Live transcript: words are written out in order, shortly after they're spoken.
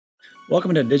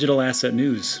Welcome to Digital Asset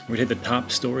News, where we hit the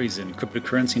top stories in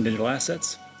cryptocurrency and digital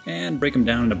assets and break them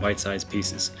down into bite-sized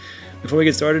pieces. Before we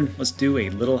get started, let's do a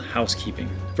little housekeeping.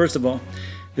 First of all,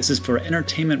 this is for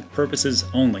entertainment purposes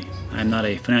only. I'm not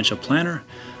a financial planner,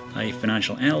 a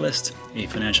financial analyst, a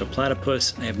financial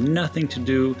platypus. I have nothing to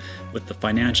do with the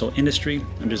financial industry.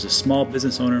 I'm just a small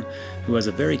business owner who has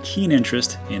a very keen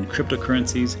interest in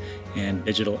cryptocurrencies and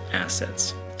digital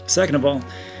assets. Second of all,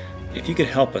 if you could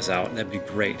help us out, that'd be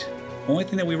great. Only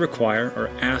thing that we require or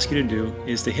ask you to do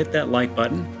is to hit that like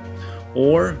button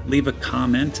or leave a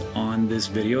comment on this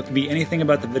video. It can be anything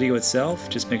about the video itself.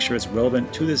 Just make sure it's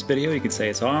relevant to this video. You can say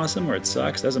it's awesome or it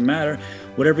sucks, doesn't matter.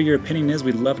 Whatever your opinion is,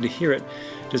 we'd love to hear it.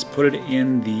 Just put it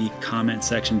in the comment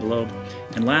section below.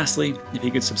 And lastly, if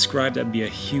you could subscribe, that'd be a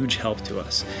huge help to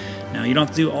us. Now, you don't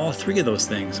have to do all three of those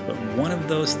things, but one of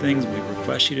those things we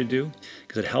request you to do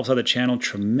because it helps out the channel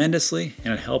tremendously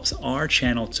and it helps our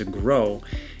channel to grow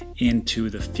into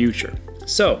the future.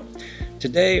 So,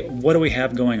 today, what do we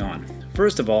have going on?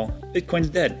 First of all, Bitcoin's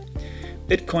dead.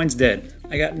 Bitcoin's dead.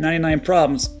 I got 99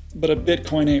 problems, but a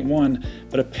Bitcoin ain't one.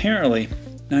 But apparently,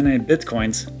 99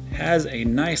 Bitcoins has a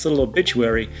nice little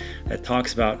obituary that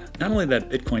talks about not only that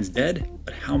Bitcoin's dead,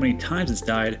 but how many times it's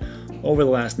died over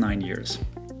the last 9 years.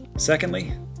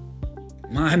 Secondly,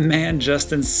 my man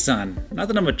Justin Sun. Not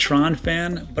that I'm a Tron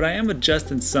fan, but I am a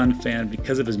Justin Sun fan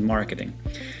because of his marketing.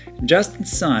 Justin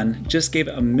Sun just gave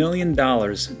 $1 million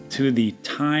to the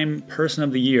Time Person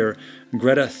of the Year,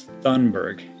 Greta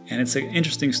Thunberg. And it's an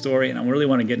interesting story, and I really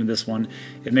want to get into this one.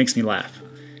 It makes me laugh.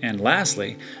 And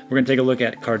lastly, we're going to take a look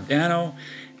at Cardano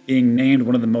being named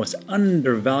one of the most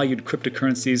undervalued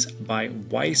cryptocurrencies by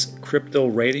Weiss Crypto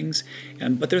Ratings.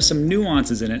 But there's some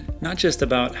nuances in it, not just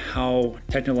about how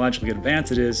technologically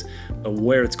advanced it is, but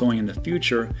where it's going in the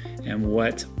future and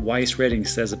what Weiss Rating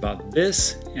says about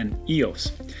this and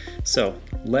EOS. So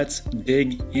let's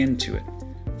dig into it.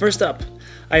 First up,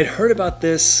 I had heard about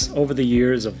this over the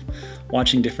years of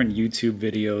watching different YouTube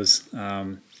videos.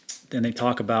 Then they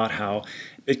talk about how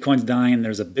Bitcoin's dying and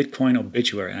there's a Bitcoin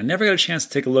obituary. And I never got a chance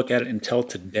to take a look at it until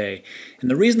today.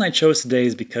 And the reason I chose today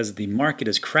is because the market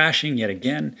is crashing yet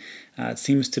again. It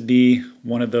seems to be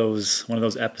one of those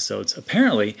episodes.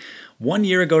 Apparently, 1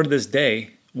 year ago to this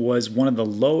day was one of the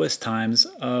lowest times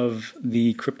of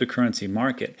the cryptocurrency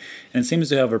market. And it seems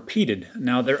to have repeated.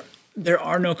 Now, there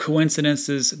are no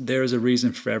coincidences. There's a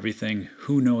reason for everything.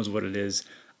 Who knows what it is?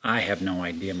 I have no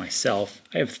idea myself.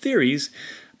 I have theories,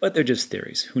 but they're just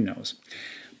theories. Who knows?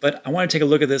 But I want to take a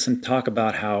look at this and talk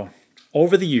about how,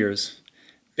 over the years,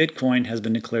 Bitcoin has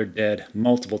been declared dead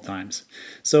multiple times.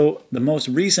 So the most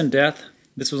recent death,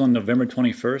 this was on November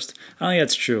 21st. I don't think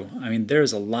that's true. I mean,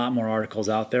 there's a lot more articles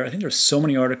out there. I think there's so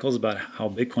many articles about how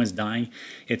Bitcoin's dying.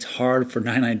 It's hard for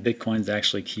 99 Bitcoins to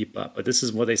actually keep up. But this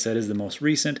is what they said is the most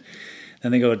recent.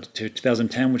 Then they go to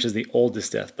 2010, which is the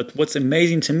oldest death. But what's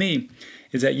amazing to me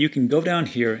is that you can go down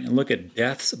here and look at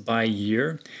deaths by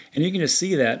year, and you can just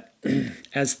see that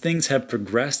as things have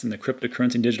progressed in the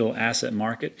cryptocurrency and digital asset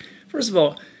market. First of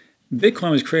all,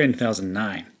 Bitcoin was created in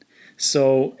 2009.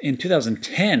 So in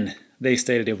 2010, they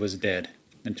stated it was dead.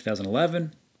 In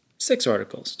 2011, 6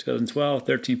 articles. 2012,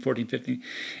 13, 14, 15.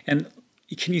 And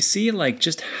can you see like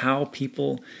just how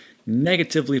people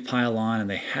negatively pile on and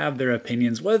they have their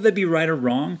opinions, whether they be right or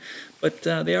wrong, but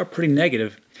they are pretty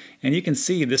negative. And you can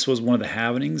see this was one of the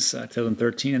happenings,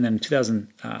 2013, and then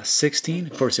 2016,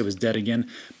 of course, it was dead again.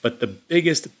 But the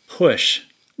biggest push,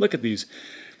 look at these,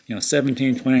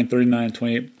 17, 29, 39,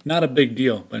 28, not a big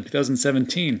deal. But in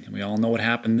 2017, and we all know what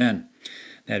happened then,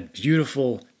 that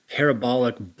beautiful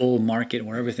parabolic bull market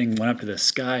where everything went up to the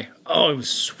sky. Oh, it was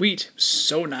sweet. It was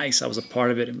so nice. I was a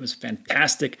part of it. It was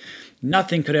fantastic.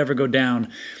 Nothing could ever go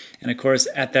down. And of course,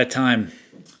 at that time,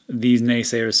 these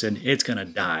naysayers said, it's going to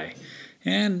die.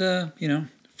 And,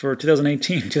 for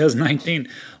 2018, 2019,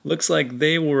 looks like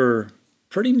they were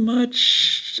pretty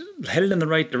much headed in the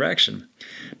right direction.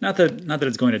 Not that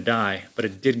it's going to die, but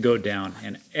it did go down,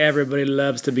 and everybody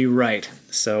loves to be right.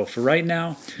 So for right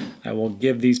now, I will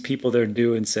give these people their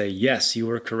due and say, yes, you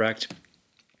were correct.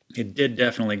 It did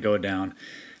definitely go down.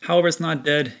 However, it's not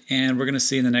dead, and we're going to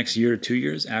see in the next year or 2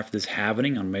 years after this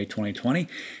halvening on May 2020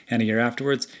 and a year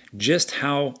afterwards just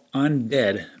how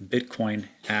undead Bitcoin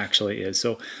actually is.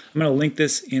 So I'm going to link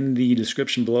this in the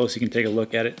description below so you can take a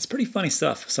look at it. It's pretty funny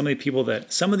stuff. Some of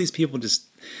these people just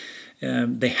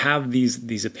they have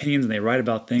these opinions and they write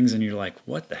about things and you're like,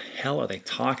 what the hell are they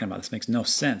talking about? This makes no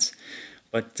sense.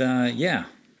 But yeah,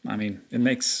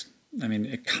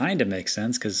 it kind of makes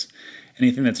sense because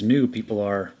anything that's new, people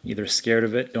are either scared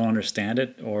of it, don't understand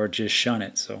it, or just shun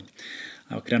it. So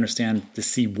I could understand to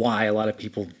see why a lot of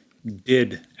people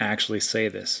did actually say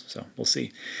this, so we'll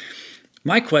see.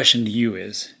 My question to you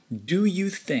is, do you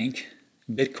think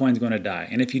Bitcoin's going to die?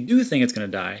 And if you do think it's going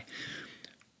to die,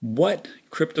 what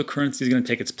cryptocurrency is going to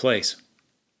take its place?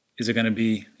 Is it going to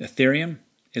be Ethereum?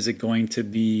 Is it going to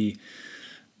be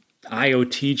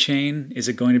IoT chain? Is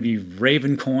it going to be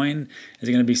Ravencoin? Is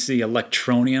it going to be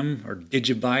Electronium or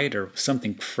Digibyte or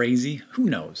something crazy? Who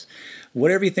knows?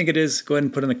 Whatever you think it is, go ahead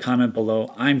and put in the comment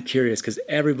below. I'm curious because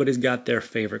everybody's got their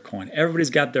favorite coin. Everybody's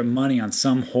got their money on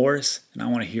some horse, and I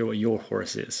want to hear what your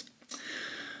horse is.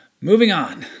 Moving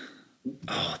on.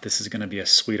 Oh, this is going to be a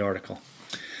sweet article.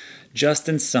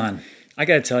 Justin Sun. I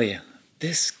got to tell you,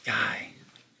 this guy,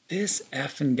 this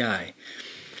effing guy,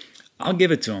 I'll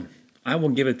give it to him. I will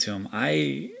give it to him.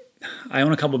 I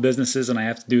own a couple of businesses and I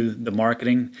have to do the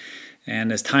marketing.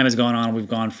 And as time has gone on, we've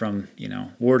gone from,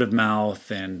 word of mouth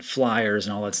and flyers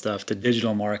and all that stuff to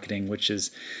digital marketing, which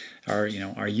is our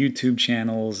YouTube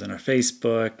channels and our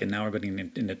Facebook, and now we're getting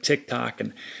into TikTok.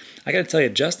 And I got to tell you,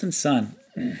 Justin Sun,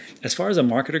 as far as a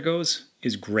marketer goes,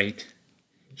 is great.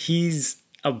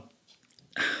 I'm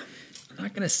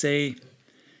not going to say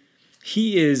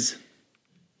he is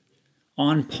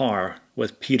on par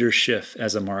with Peter Schiff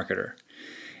as a marketer.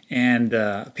 And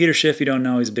Peter Schiff, you don't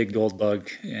know, he's a big gold bug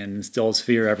and instills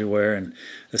fear everywhere. And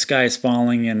the sky is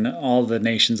falling and all the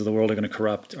nations of the world are going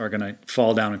to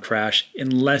fall down and crash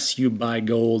unless you buy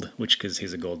gold, because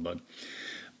he's a gold bug.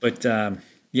 But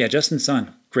yeah, Justin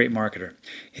Sun, great marketer.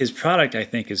 His product, I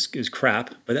think, is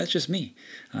crap, but that's just me.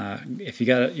 If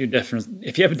you have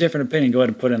a different opinion, go ahead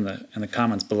and put it in the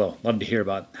comments below. Love to hear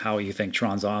about how you think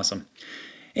Tron's awesome.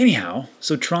 Anyhow,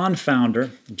 so Tron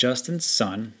founder Justin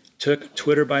Sun took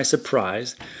Twitter by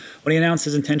surprise when he announced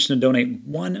his intention to donate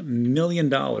 $1 million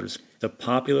to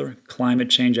popular climate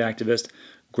change activist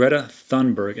Greta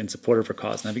Thunberg in support of her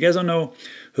cause. Now, if you guys don't know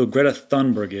who Greta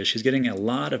Thunberg is, she's getting a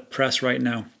lot of press right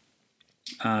now.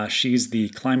 She's the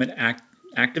climate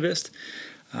activist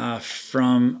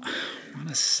from, I want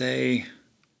to say,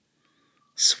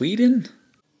 Sweden,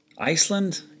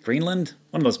 Iceland, Greenland,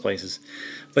 one of those places.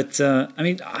 But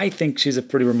I think she's a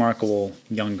pretty remarkable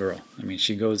young girl. I mean,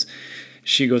 she goes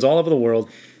all over the world.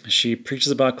 She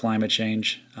preaches about climate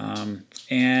change.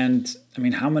 And I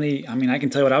can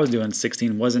tell you what I was doing at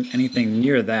 16 wasn't anything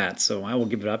near that. So I will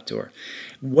give it up to her.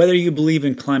 Whether you believe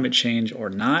in climate change or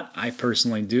not, I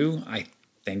personally do. I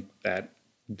think that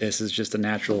this is just a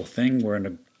natural thing. We're in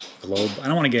a globe. I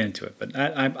don't want to get into it, but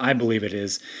I believe it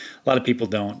is. A lot of people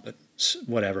don't, but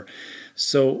whatever.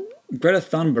 So Greta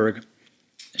Thunberg,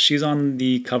 she's on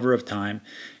the cover of Time,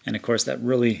 and of course that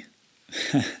really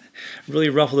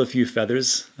ruffled a few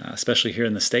feathers, especially here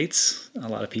in the States. A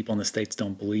lot of people in the States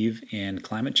don't believe in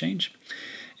climate change,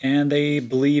 and they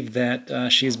believe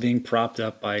that she's being propped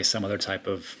up by some other type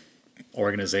of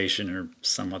organization or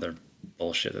some other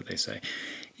bullshit that they say.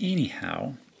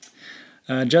 Anyhow,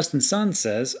 Justin Sun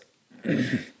says he's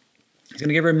going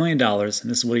to give her $1 million, and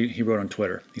this is what he wrote on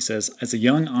Twitter. He says, "As a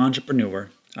young entrepreneur,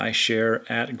 I share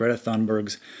at Greta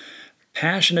Thunberg's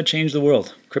passion to change the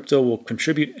world. Crypto will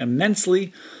contribute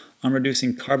immensely on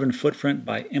reducing carbon footprint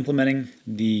by implementing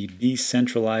the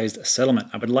decentralized settlement.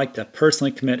 I would like to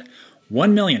personally commit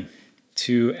 $1 million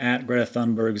to at Greta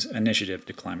Thunberg's initiative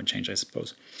to climate change," I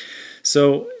suppose.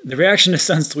 So the reaction to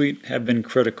Sun's tweet have been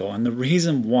critical, and the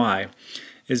reason why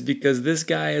is because this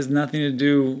guy has nothing to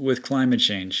do with climate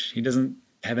change. He doesn't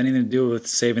have anything to do with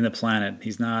saving the planet.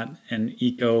 He's not an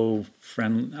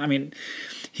eco-friendly,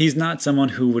 he's not someone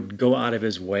who would go out of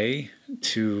his way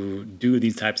to do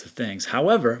these types of things.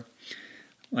 However,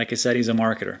 like I said, he's a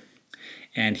marketer.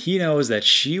 And he knows that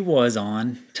she was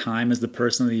on Time as the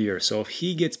Person of the Year. So if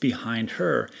he gets behind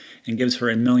her and gives her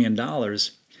 $1 million,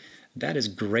 that is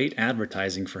great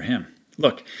advertising for him.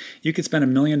 Look, you could spend $1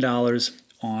 million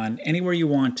on anywhere you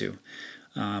want to.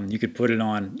 You could put it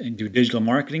on and do digital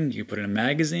marketing. You could put it in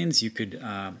magazines. You could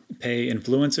pay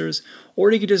influencers.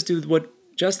 Or you could just do what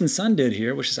Justin Sun did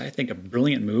here, which is, I think, a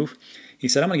brilliant move. He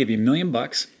said, "I'm going to give you $1 million,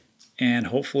 and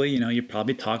hopefully, you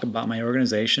probably talk about my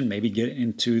organization, maybe get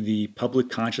into the public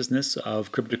consciousness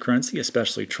of cryptocurrency,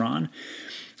 especially Tron."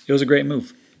 It was a great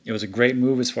move. It was a great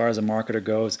move as far as a marketer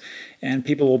goes, and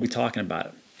people will be talking about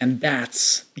it. And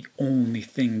that's the only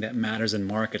thing that matters in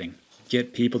marketing.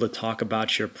 Get people to talk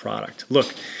about your product.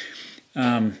 Look,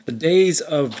 the days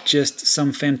of just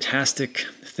some fantastic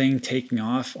thing taking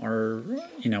off are,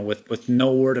 with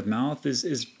no word of mouth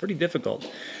is pretty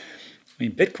difficult.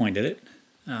 Bitcoin did it,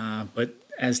 but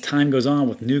as time goes on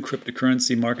with new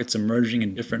cryptocurrency markets emerging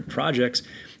in different projects,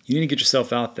 you need to get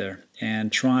yourself out there,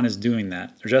 and Tron is doing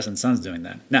that, or Justin Sun's doing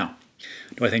that. Now,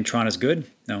 do I think Tron is good?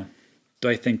 No. Do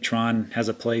I think Tron has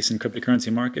a place in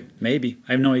cryptocurrency market? Maybe.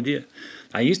 I have no idea.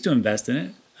 I used to invest in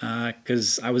it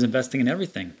because I was investing in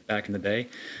everything back in the day,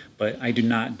 but I do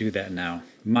not do that now.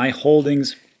 My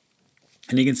holdings,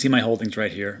 and you can see my holdings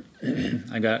right here.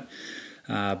 I got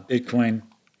Bitcoin,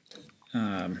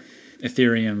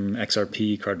 Ethereum,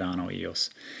 XRP, Cardano, EOS,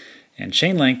 and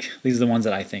Chainlink. These are the ones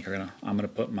that I think I'm gonna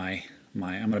put I'm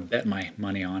gonna bet my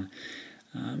money on.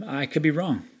 I could be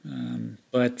wrong,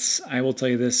 but I will tell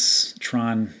you this: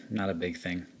 Tron, not a big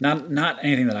thing. Not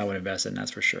anything that I would invest in,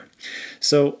 that's for sure.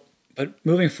 So, but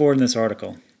moving forward in this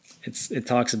article, it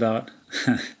talks about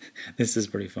this is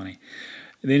pretty funny.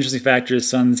 The interesting factor is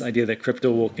Sun's idea that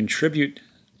crypto will contribute.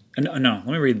 No,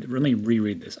 let me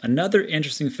reread this. Another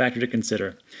interesting factor to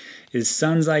consider is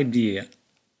Sun's idea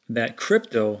that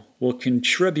crypto will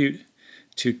contribute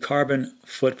to carbon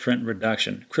footprint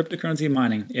reduction. Cryptocurrency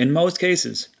mining, in most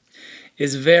cases,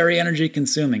 is very energy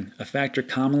consuming, a factor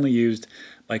commonly used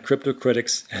by crypto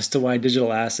critics as to why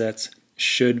digital assets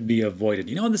should be avoided.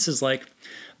 You know what this is like?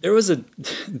 There was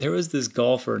this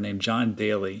golfer named John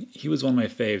Daly. He was one of my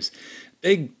faves.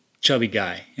 Big chubby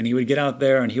guy, and he would get out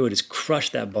there and he would just crush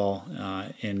that ball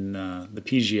in the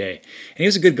PGA. And he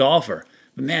was a good golfer,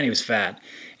 but man, he was fat.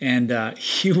 And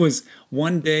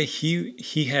one day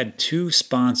he had two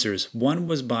sponsors. One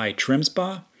was by Trim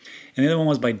Spa, and the other one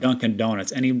was by Dunkin'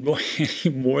 Donuts. And he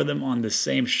wore them on the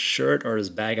same shirt or his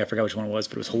bag. I forgot which one it was,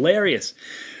 but it was hilarious.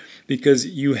 Because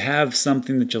you have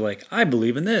something that you're like, I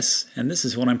believe in this, and this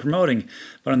is what I'm promoting.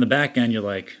 But on the back end, you're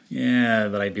like, yeah,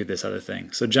 but I do this other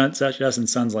thing. So Justin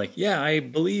Sun's like, yeah, I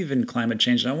believe in climate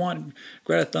change, and I want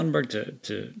Greta Thunberg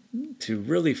to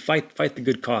really fight the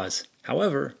good cause.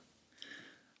 However,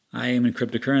 I am in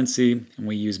cryptocurrency, and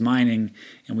we use mining,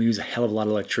 and we use a hell of a lot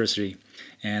of electricity.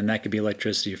 And that could be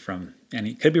electricity from, and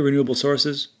it could be renewable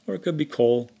sources, or it could be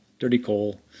coal, dirty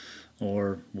coal,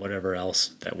 or whatever else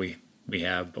that we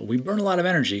have. But we burn a lot of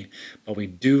energy, but we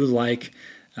do like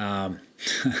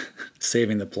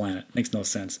saving the planet. Makes no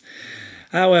sense.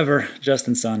 However,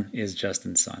 Justin Sun is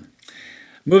Justin Sun.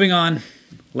 Moving on,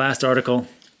 last article,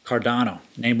 Cardano,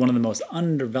 named one of the most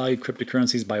undervalued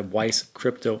cryptocurrencies by Weiss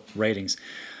Crypto Ratings.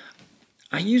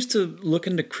 I used to look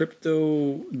into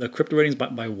the crypto ratings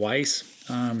by Weiss.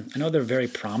 I know they're very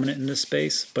prominent in this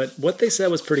space, but what they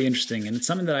said was pretty interesting, and it's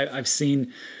something that I've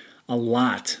seen a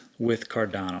lot with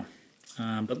Cardano.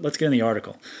 But let's get in the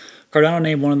article. Cardano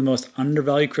named one of the most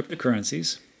undervalued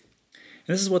cryptocurrencies.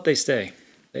 And this is what they say.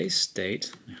 They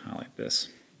state, let me highlight this.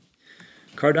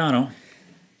 Cardano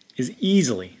is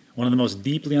easily one of the most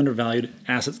deeply undervalued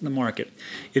assets in the market.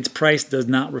 Its price does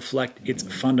not reflect its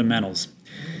fundamentals.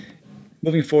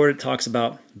 Moving forward, it talks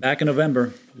about, back in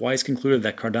November, Weiss concluded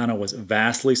that Cardano was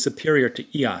vastly superior to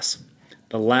EOS.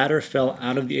 The latter fell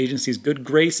out of the agency's good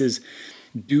graces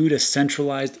due to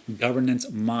centralized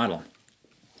governance model.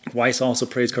 Weiss also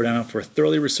praised Cardano for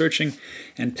thoroughly researching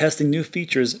and testing new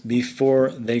features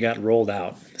before they got rolled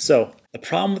out. So, the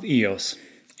problem with EOS,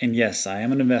 and yes, I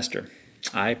am an investor.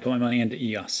 I put my money into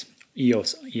EOS,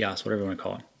 whatever you want to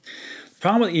call it. The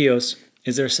problem with EOS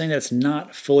is they're saying that it's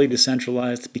not fully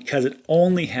decentralized because it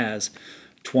only has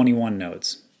 21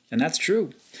 nodes. And that's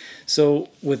true. So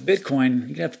with Bitcoin,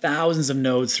 you can have thousands of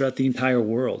nodes throughout the entire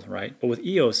world, right? But with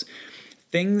EOS,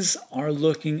 things are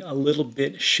looking a little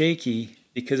bit shaky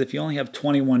because if you only have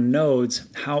 21 nodes,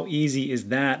 how easy is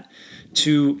that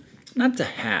to, not to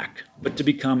hack, but to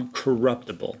become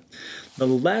corruptible? The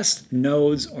less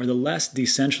nodes or the less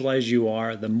decentralized you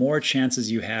are, the more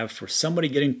chances you have for somebody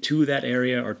getting to that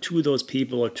area or to those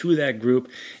people or to that group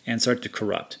and start to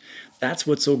corrupt. That's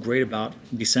what's so great about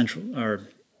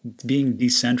being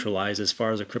decentralized as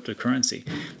far as a cryptocurrency.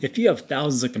 If you have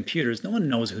thousands of computers, no one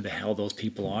knows who the hell those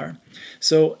people are.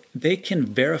 So they can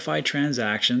verify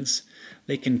transactions.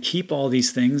 They can keep all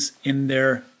these things in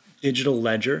their digital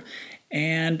ledger.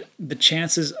 And the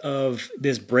chances of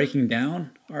this breaking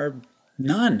down are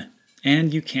none.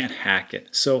 And you can't hack it.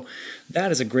 So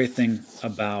that is a great thing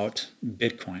about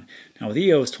Bitcoin. Now with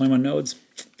EOS, 21 nodes,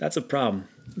 that's a problem.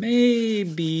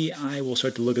 Maybe I will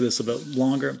start to look at this a bit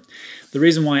longer. The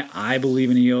reason why I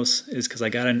believe in EOS is because I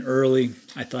got in early.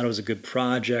 I thought it was a good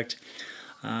project.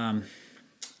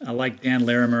 I like Dan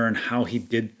Larimer and how he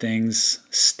did things,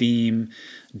 Steam,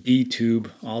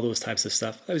 DTube, all those types of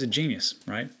stuff. I was a genius,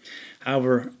 right?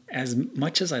 However, as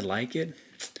much as I like it,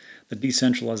 the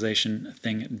decentralization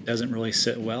thing doesn't really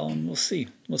sit well, and we'll see.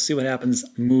 We'll see what happens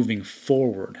moving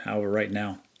forward. However, right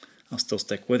now, I'll still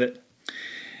stick with it.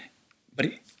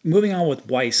 But moving on with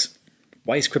Weiss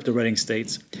Crypto Rating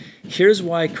states, here's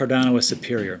why Cardano is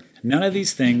superior. None of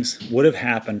these things would have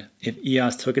happened if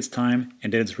EOS took its time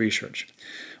and did its research.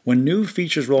 When new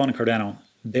features roll out in Cardano,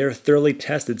 They're thoroughly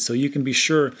tested, so you can be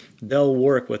sure they'll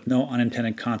work with no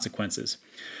unintended consequences.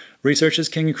 Research is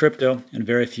king in crypto, and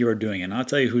very few are doing it. And I'll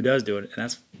tell you who does do it, and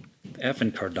that's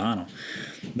effing Cardano.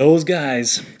 Those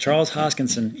guys, Charles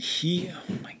Hoskinson,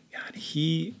 oh my God,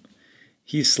 he's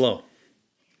slow.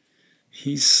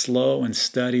 He's slow and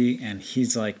steady, and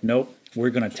he's like, nope,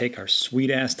 we're going to take our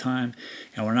sweet-ass time,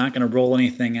 and we're not going to roll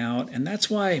anything out. And that's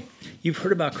why you've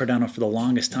heard about Cardano for the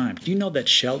longest time. Do you know that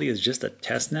Shelly is just a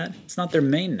test net? It's not their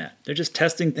main net. They're just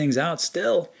testing things out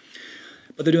still,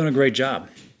 but they're doing a great job.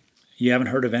 You haven't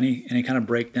heard of any kind of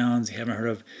breakdowns. You haven't heard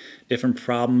of different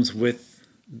problems with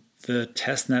the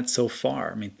test net so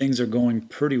far. I mean, things are going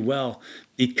pretty well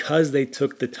because they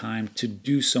took the time to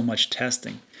do so much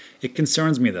testing. It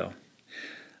concerns me, though.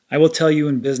 I will tell you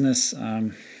in business,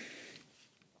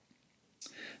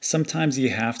 sometimes you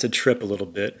have to trip a little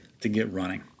bit to get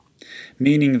running.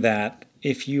 Meaning that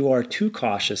if you are too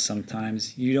cautious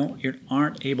sometimes, you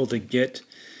aren't able to get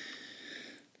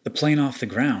the plane off the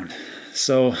ground.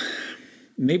 So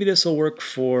maybe this will work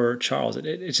for Charles.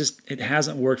 It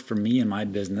hasn't worked for me in my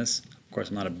business. Of course,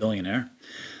 I'm not a billionaire.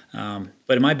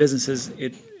 But in my businesses,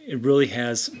 it really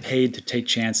has paid to take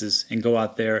chances and go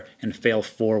out there and fail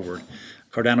forward.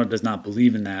 Cardano does not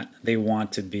believe in that. They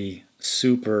want to be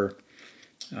super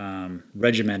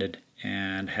regimented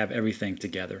and have everything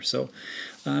together. So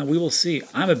we will see.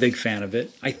 I'm a big fan of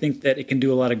it. I think that it can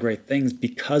do a lot of great things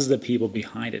because of the people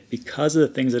behind it, because of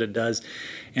the things that it does,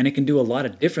 and it can do a lot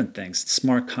of different things.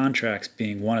 Smart contracts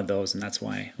being one of those, and that's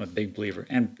why I'm a big believer.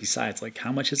 And besides, like,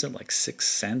 how much is it? Like 6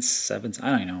 cents, 7 cents?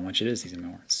 I don't even know how much it is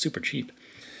anymore. It's super cheap.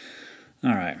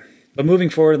 All right. But moving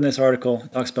forward in this article,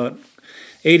 it talks about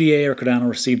ADA or Cardano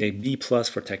received a B+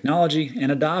 for technology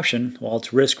and adoption, while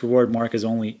its risk-reward mark is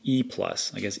only E+.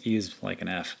 I guess E is like an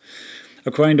F.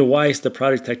 According to Weiss, the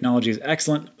product technology is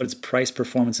excellent, but its price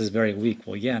performance is very weak.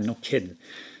 Well, yeah, no kidding.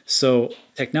 So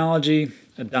technology,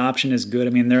 adoption is good. I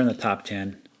mean, they're in the top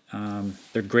 10.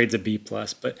 Their grade's a B+.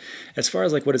 But as far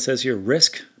as like what it says here,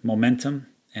 risk, momentum,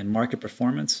 and market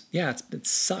performance, yeah, it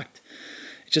sucked.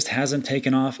 It just hasn't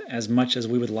taken off as much as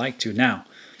we would like to. Now,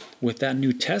 with that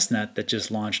new testnet that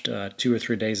just launched 2 or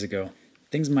 3 days ago,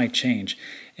 things might change.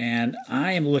 And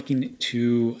I am looking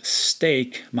to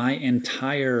stake my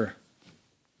entire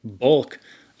bulk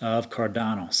of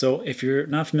Cardano. So if you're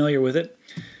not familiar with it,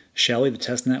 Shelly, the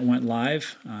testnet went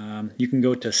live. You can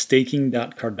go to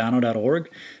staking.cardano.org.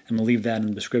 I'm going to leave that in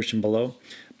the description below.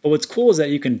 But what's cool is that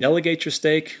you can delegate your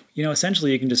stake. You know,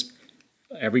 essentially you can just,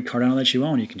 every Cardano that you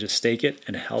own, you can just stake it.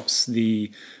 It helps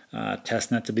the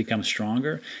testnet to become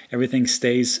stronger. Everything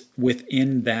stays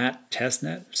within that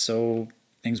testnet, so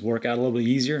things work out a little bit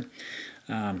easier.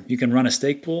 You can run a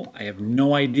stake pool. I have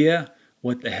no idea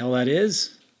what the hell that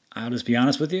is. I'll just be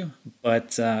honest with you.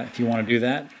 But if you want to do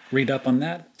that, read up on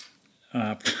that.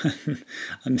 I'm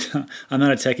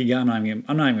not a techie guy. I'm not even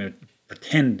going to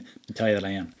pretend to tell you that I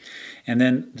am. And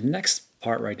then the next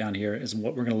part right down here is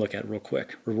what we're going to look at real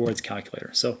quick. Rewards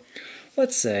calculator. So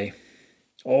let's say,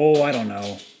 I don't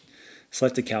know.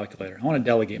 Select a calculator. I want to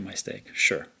delegate my stake.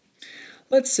 Sure.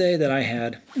 Let's say that I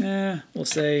had, we'll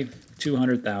say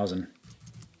 200,000.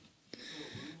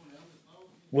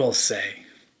 We'll say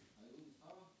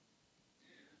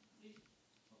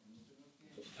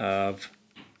of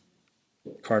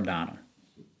Cardano,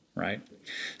 right?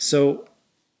 So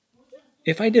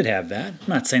if I did have that, I'm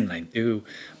not saying that I do,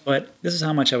 but this is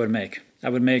how much I would make. I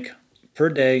would make per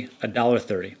day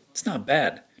 $1.30. It's not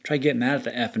bad. Try getting that at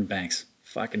the effing banks.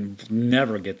 Fucking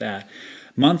never get that.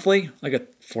 Monthly, I got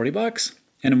 40 bucks.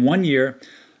 And in 1 year,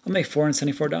 I'll make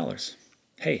 $474.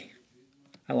 Hey,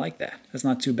 I like that. That's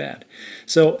not too bad.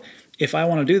 So if I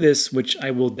want to do this, which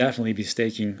I will definitely be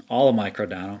staking all of my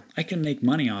Cardano, I can make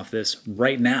money off this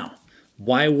right now.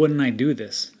 Why wouldn't I do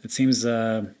this? It seems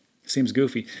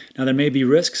goofy. Now, there may be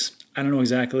risks. I don't know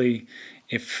exactly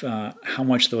if how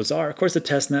much those are. Of course, the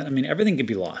testnet, I mean, everything can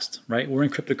be lost, right? We're in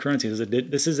cryptocurrency.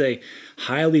 This is a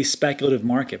highly speculative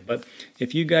market. But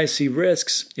if you guys see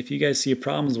risks, if you guys see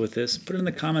problems with this, put it in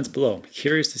the comments below. I'm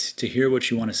curious to hear what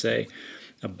you want to say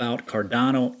about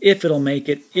Cardano, if it'll make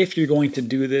it, if you're going to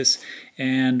do this,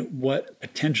 and what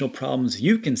potential problems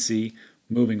you can see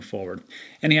moving forward.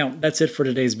 Anyhow, that's it for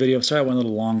today's video. Sorry I went a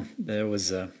little long. There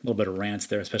was a little bit of rants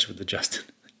there, especially with the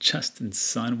Justin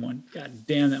Sun one. God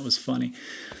damn, that was funny.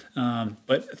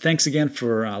 But thanks again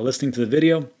for listening to the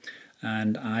video.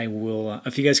 And I will,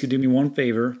 if you guys could do me one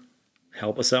favor,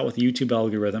 help us out with the YouTube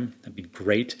algorithm. That'd be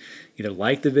great. Either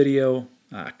like the video,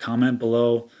 comment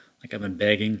below, like I've been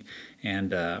begging,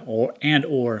 and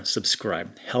or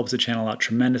subscribe. Helps the channel out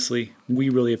tremendously. We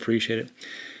really appreciate it.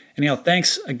 Anyhow,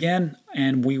 thanks again,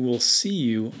 and we will see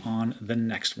you on the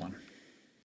next one.